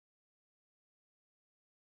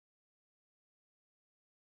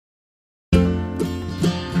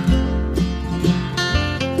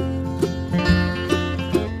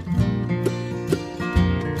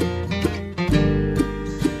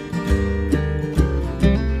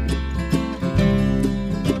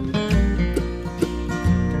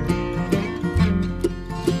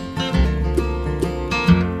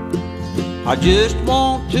I just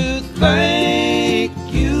want to thank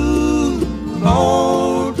you,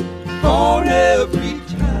 Lord, for every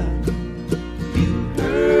time you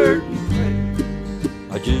heard me pray.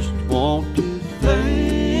 I just want to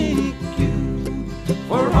thank you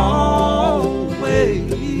for always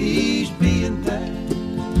being there.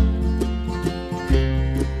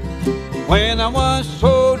 When I was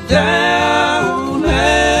so down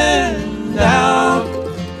and out,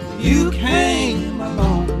 you came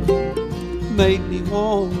along, made me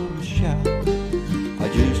want to shout. I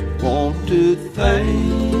just want to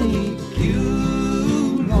thank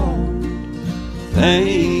you, Lord.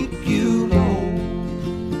 Thank you, Lord.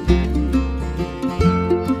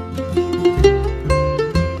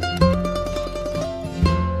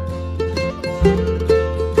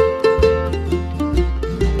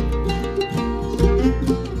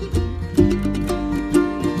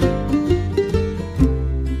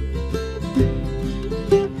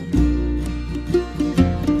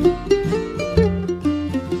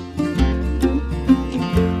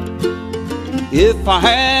 If I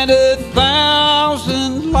had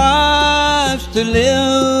 1,000 lives to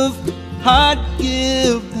live, I'd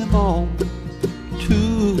give them all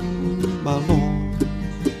to my Lord.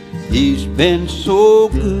 He's been so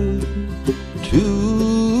good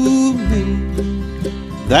to me.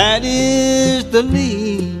 That is the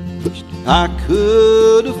least I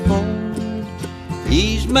could afford.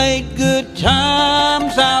 He's made good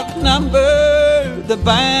times outnumber the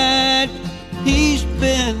bad. He's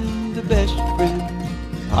been the best friend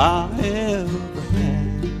I ever had.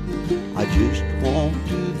 I just want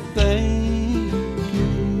to thank you,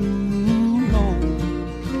 Lord.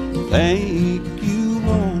 Thank you,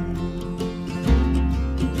 Lord.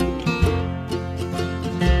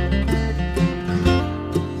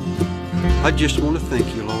 I just want to thank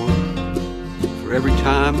you, Lord, for every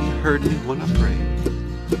time you heard me when I prayed.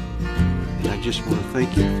 And I just want to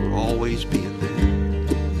thank you for always being there.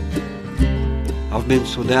 I've been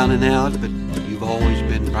so down and out, but you've always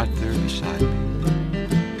been right there beside me.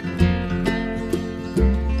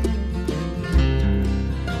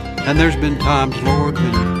 And there's been times, Lord,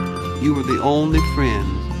 when you were the only friend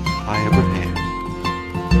I ever had.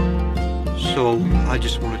 So I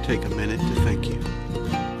just want to take a minute to thank you.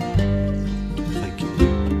 Thank you.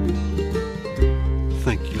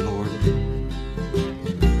 Thank you, Lord.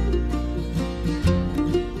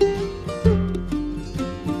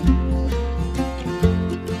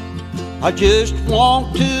 I just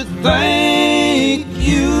want to thank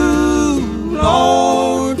you,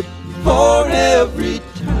 Lord, for every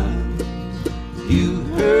time you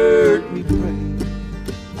heard me pray.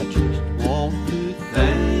 I just want to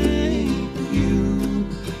thank you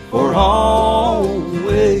for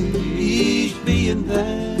always being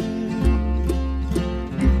there.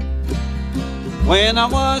 When I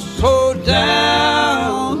was so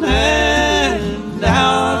down and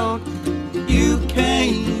out, you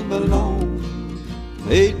came along,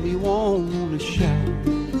 made me want to shout.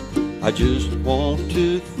 I just want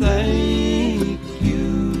to thank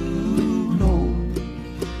you, Lord.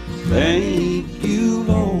 Thank you,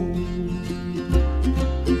 Lord.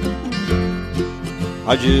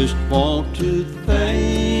 I just want to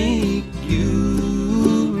thank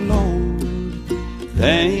you, Lord.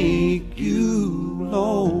 Thank you,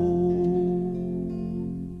 Lord.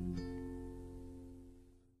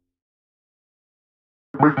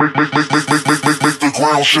 Make the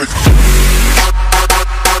ground shake.